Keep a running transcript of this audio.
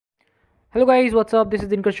Hello guys, what's up? This is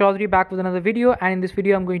Dinkar Chaudhary back with another video, and in this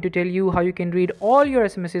video I'm going to tell you how you can read all your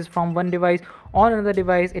SMSs from one device on another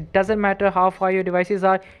device. It doesn't matter how far your devices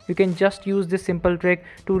are, you can just use this simple trick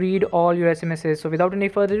to read all your SMSs. So without any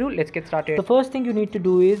further ado, let's get started. The first thing you need to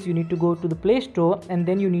do is you need to go to the Play Store and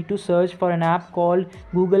then you need to search for an app called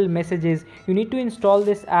Google Messages. You need to install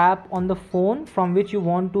this app on the phone from which you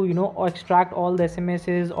want to extract all the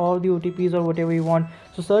SMSs, all the OTPs or whatever you want.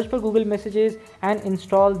 So search for Google Messages and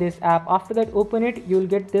install this app. After that, open it. You'll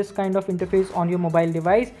get this kind of interface on your mobile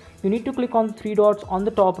device. You need to click on the three dots on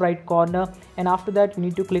the top right corner, and after that you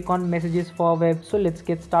need to click on Messages for Web. So let's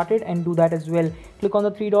get started and do that as well. Click on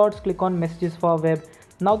the three dots, click on Messages for Web.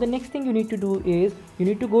 Now the next thing you need to do is you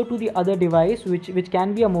need to go to the other device, which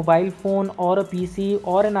can be a mobile phone or a PC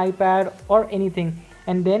or an iPad or anything,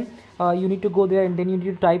 and then you need to go there and then you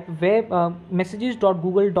need to type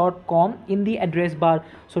messages.google.com in the address bar.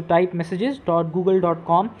 So type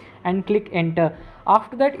messages.google.com and click enter.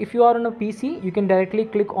 After that, if you are on a PC, you can directly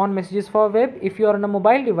click on Messages for Web. If you are on a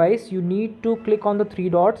mobile device, you need to click on the three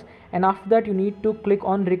dots, and after that you need to click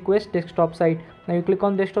on Request Desktop Site. Now you click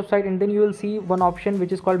on Desktop Site and then you will see one option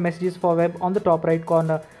which is called Messages for Web on the top right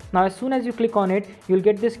corner. Now as soon as you click on it, you will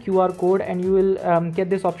get this QR code and you will get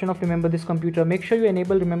this option of remember this computer. Make sure you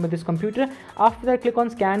enable remember this computer. After that, click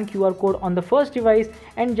on scan QR code on the first device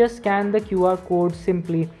and just scan the QR code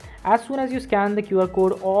simply. As soon as you scan the QR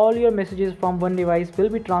code, all your messages from one device will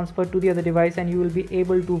be transferred to the other device and you will be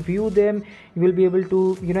able to view them. You will be able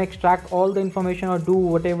to extract all the information or do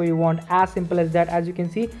whatever you want. As simple as that. As you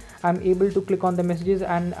can see, I'm able to click on the messages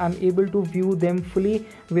and I'm able to view them fully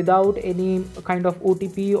without any kind of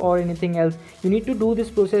OTP or anything else. You need to do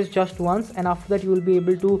this process just once, and after that you will be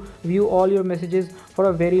able to view all your messages for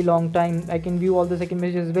a very long time. I can view all the second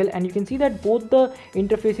messages as well, and you can see that both the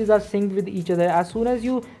interfaces are synced with each other. As soon as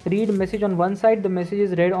you read message on one side, the message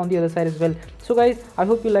is read on the other side as well. So guys, I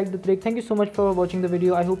hope you liked the trick. Thank you so much for watching the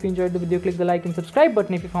video. I hope you enjoyed the video. Click the like and subscribe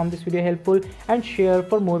button if you found this video helpful, and share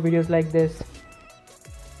for more videos like this.